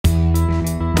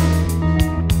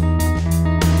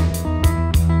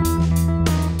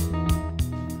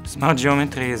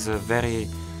SmartGeometry is a very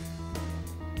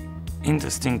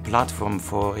interesting platform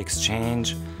for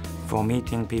exchange, for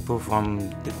meeting people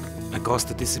from across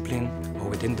the discipline or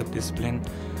within the discipline.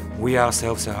 We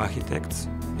ourselves are architects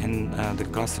in the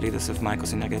cluster leaders of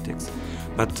microsynergetics,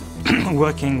 but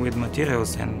working with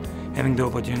materials and having the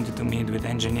opportunity to meet with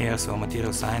engineers or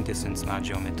material scientists in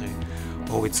SmartGeometry,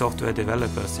 or with software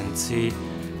developers and see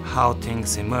how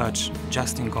things emerge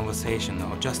just in conversation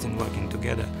or just in working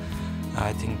together.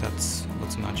 I think that's what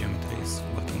SmartGeometry is,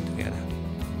 working together.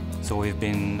 So we've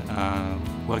been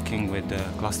working with the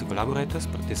cluster collaborators,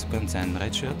 participants and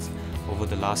redshirts over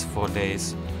the last 4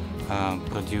 days,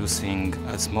 producing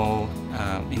a small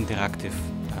interactive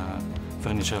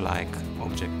furniture-like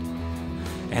object.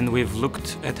 And we've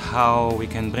looked at how we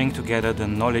can bring together the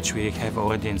knowledge we have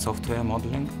already in software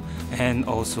modeling and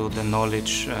also the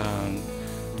knowledge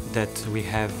that we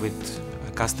have with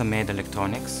custom-made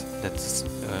electronics. That's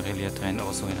really a trend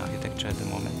also in architecture at the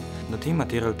moment. The team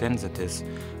material densities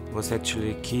was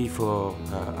actually key for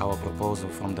our proposal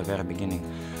from the very beginning.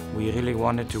 We really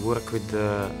wanted to work with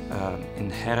the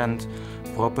inherent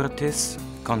properties,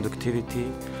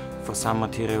 conductivity for some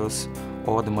materials,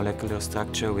 or the molecular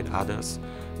structure with others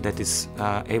that is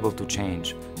able to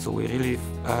change. So we really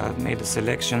made a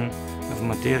selection of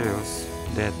materials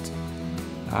that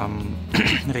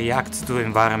reacts to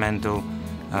environmental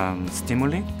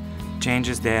stimuli,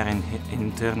 changes their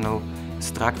internal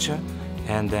structure,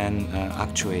 and then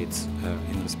actuates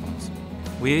in response.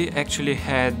 We actually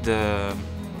had a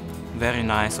very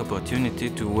nice opportunity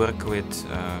to work with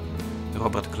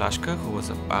Robert Klaschka, who was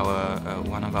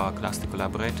one of our cluster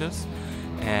collaborators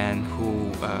and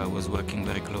who was working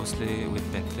very closely with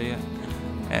Bentley.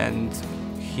 And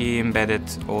he embedded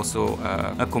also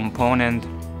a component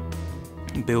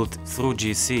built through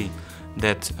GC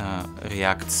that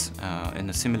reacts in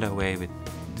a similar way with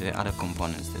the other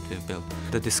components that we've built.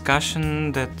 The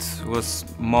discussion that was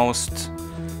most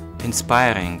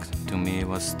inspiring to me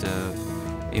was the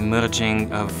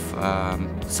emerging of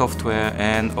software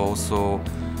and also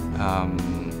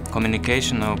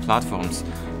communicational platforms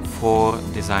for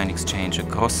design exchange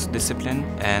across discipline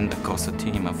and across a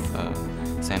team of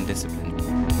same discipline.